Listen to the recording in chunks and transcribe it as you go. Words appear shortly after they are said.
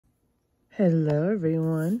Hello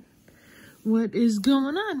everyone, what is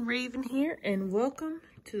going on? Raven here, and welcome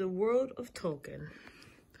to the World of Tolkien.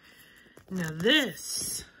 Now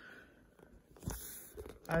this,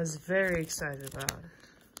 I was very excited about.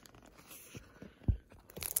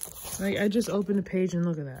 Like, I just opened a page and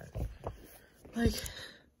look at that. Like,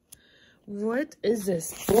 what is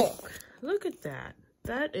this book? Look at that.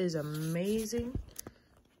 That is amazing.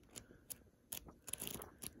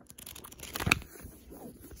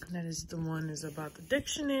 That is the one is about the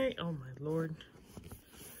dictionary. Oh my lord.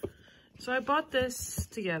 So I bought this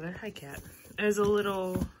together, hi cat, as a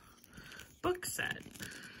little book set.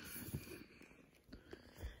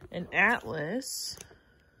 An atlas,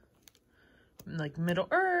 like Middle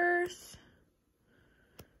Earth.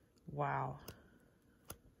 Wow.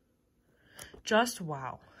 Just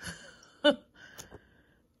wow.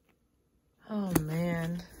 Oh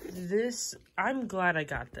man, I'm glad I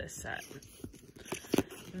got this set.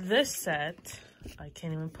 This set, I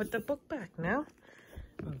can't even put the book back now.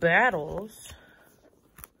 Battles.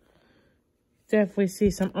 Definitely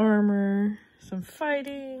see some armor, some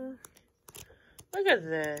fighting. Look at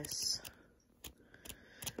this.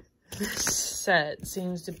 This set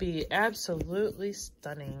seems to be absolutely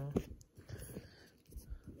stunning.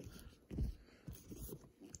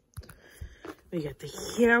 We got the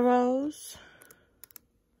heroes.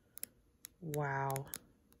 Wow.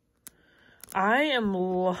 I am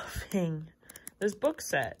loving this book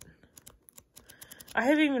set. I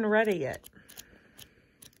haven't even read it yet.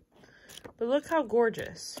 But look how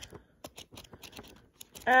gorgeous.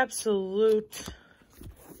 Absolute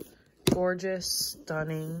gorgeous,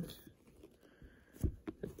 stunning.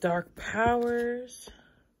 The Dark Powers.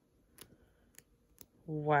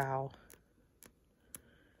 Wow.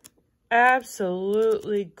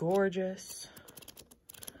 Absolutely gorgeous.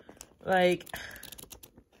 Like,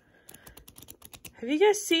 have you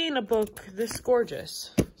guys seen a book this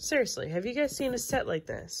gorgeous? Seriously, have you guys seen a set like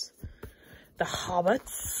this? The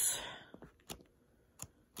Hobbits.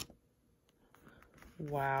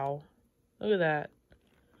 Wow. Look at that.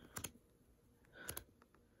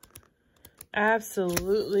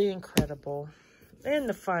 Absolutely incredible. And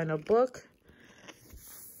the final book,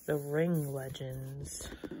 The Ring Legends.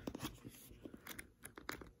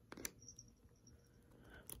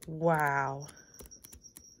 Wow.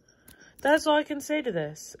 That's all I can say to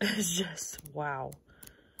this. It's just, wow.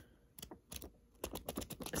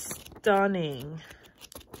 Stunning.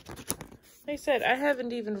 Like I said, I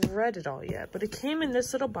haven't even read it all yet, but it came in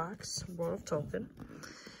this little box, World of Tolkien.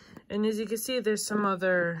 And as you can see, there's some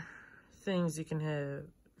other things you can have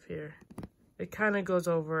here. It kind of goes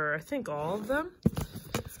over, I think, all of them.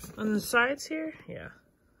 On the sides here, yeah.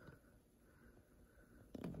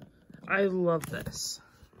 I love this.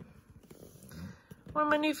 One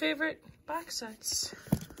of my new favorite box sets.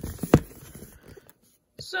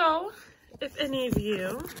 So, if any of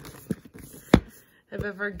you have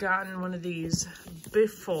ever gotten one of these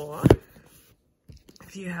before,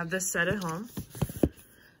 if you have this set at home,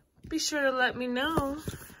 be sure to let me know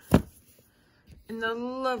in the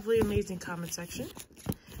lovely, amazing comment section.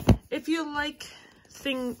 If you like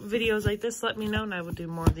videos like this, let me know, and I will do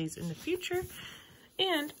more of these in the future.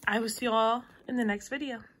 And I will see you all in the next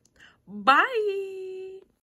video. Bye!